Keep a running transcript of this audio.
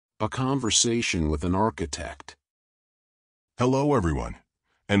A conversation with an architect. Hello, everyone,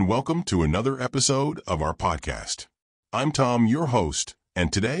 and welcome to another episode of our podcast. I'm Tom, your host,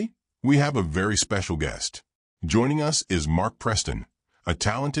 and today we have a very special guest. Joining us is Mark Preston, a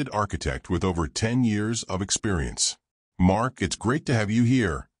talented architect with over 10 years of experience. Mark, it's great to have you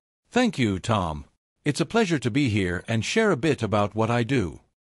here. Thank you, Tom. It's a pleasure to be here and share a bit about what I do.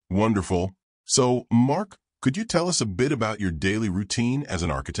 Wonderful. So, Mark, could you tell us a bit about your daily routine as an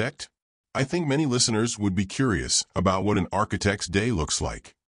architect? I think many listeners would be curious about what an architect's day looks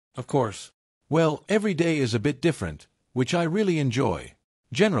like. Of course. Well, every day is a bit different, which I really enjoy.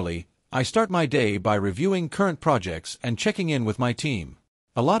 Generally, I start my day by reviewing current projects and checking in with my team.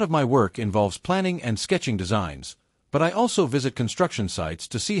 A lot of my work involves planning and sketching designs, but I also visit construction sites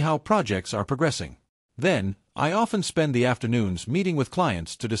to see how projects are progressing. Then, I often spend the afternoons meeting with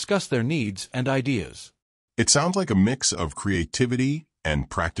clients to discuss their needs and ideas. It sounds like a mix of creativity and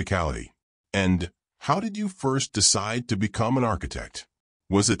practicality. And how did you first decide to become an architect?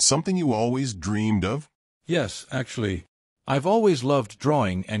 Was it something you always dreamed of? Yes, actually. I've always loved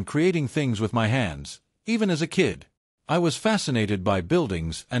drawing and creating things with my hands, even as a kid. I was fascinated by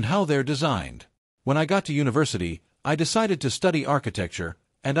buildings and how they're designed. When I got to university, I decided to study architecture,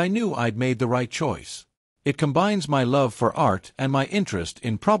 and I knew I'd made the right choice. It combines my love for art and my interest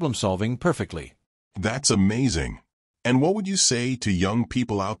in problem-solving perfectly. That's amazing. And what would you say to young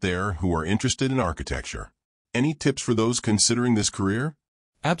people out there who are interested in architecture? Any tips for those considering this career?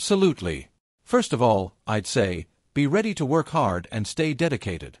 Absolutely. First of all, I'd say, be ready to work hard and stay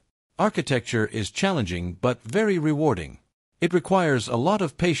dedicated. Architecture is challenging but very rewarding. It requires a lot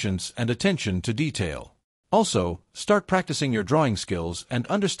of patience and attention to detail. Also, start practicing your drawing skills and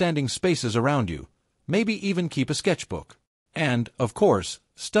understanding spaces around you. Maybe even keep a sketchbook. And, of course,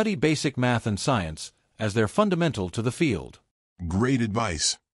 study basic math and science, as they're fundamental to the field. Great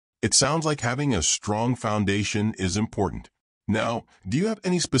advice. It sounds like having a strong foundation is important. Now, do you have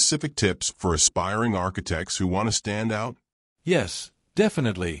any specific tips for aspiring architects who want to stand out? Yes,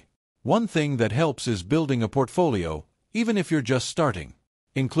 definitely. One thing that helps is building a portfolio, even if you're just starting.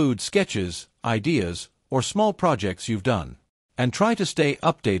 Include sketches, ideas, or small projects you've done. And try to stay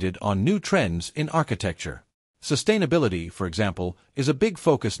updated on new trends in architecture. Sustainability, for example, is a big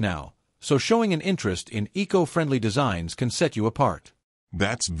focus now, so showing an interest in eco-friendly designs can set you apart.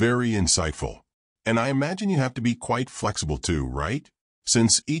 That's very insightful. And I imagine you have to be quite flexible too, right?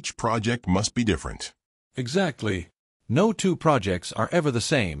 Since each project must be different. Exactly. No two projects are ever the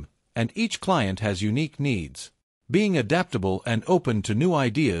same, and each client has unique needs. Being adaptable and open to new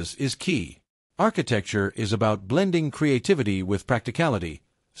ideas is key. Architecture is about blending creativity with practicality,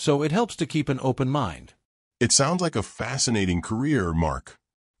 so it helps to keep an open mind. It sounds like a fascinating career, Mark.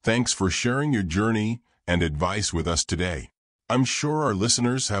 Thanks for sharing your journey and advice with us today. I'm sure our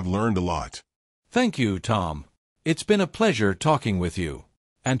listeners have learned a lot. Thank you, Tom. It's been a pleasure talking with you.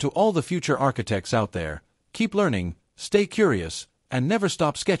 And to all the future architects out there, keep learning, stay curious, and never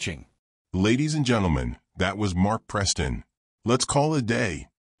stop sketching. Ladies and gentlemen, that was Mark Preston. Let's call it a day.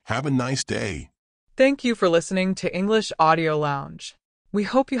 Have a nice day. Thank you for listening to English Audio Lounge. We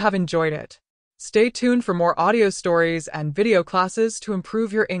hope you have enjoyed it. Stay tuned for more audio stories and video classes to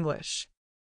improve your English.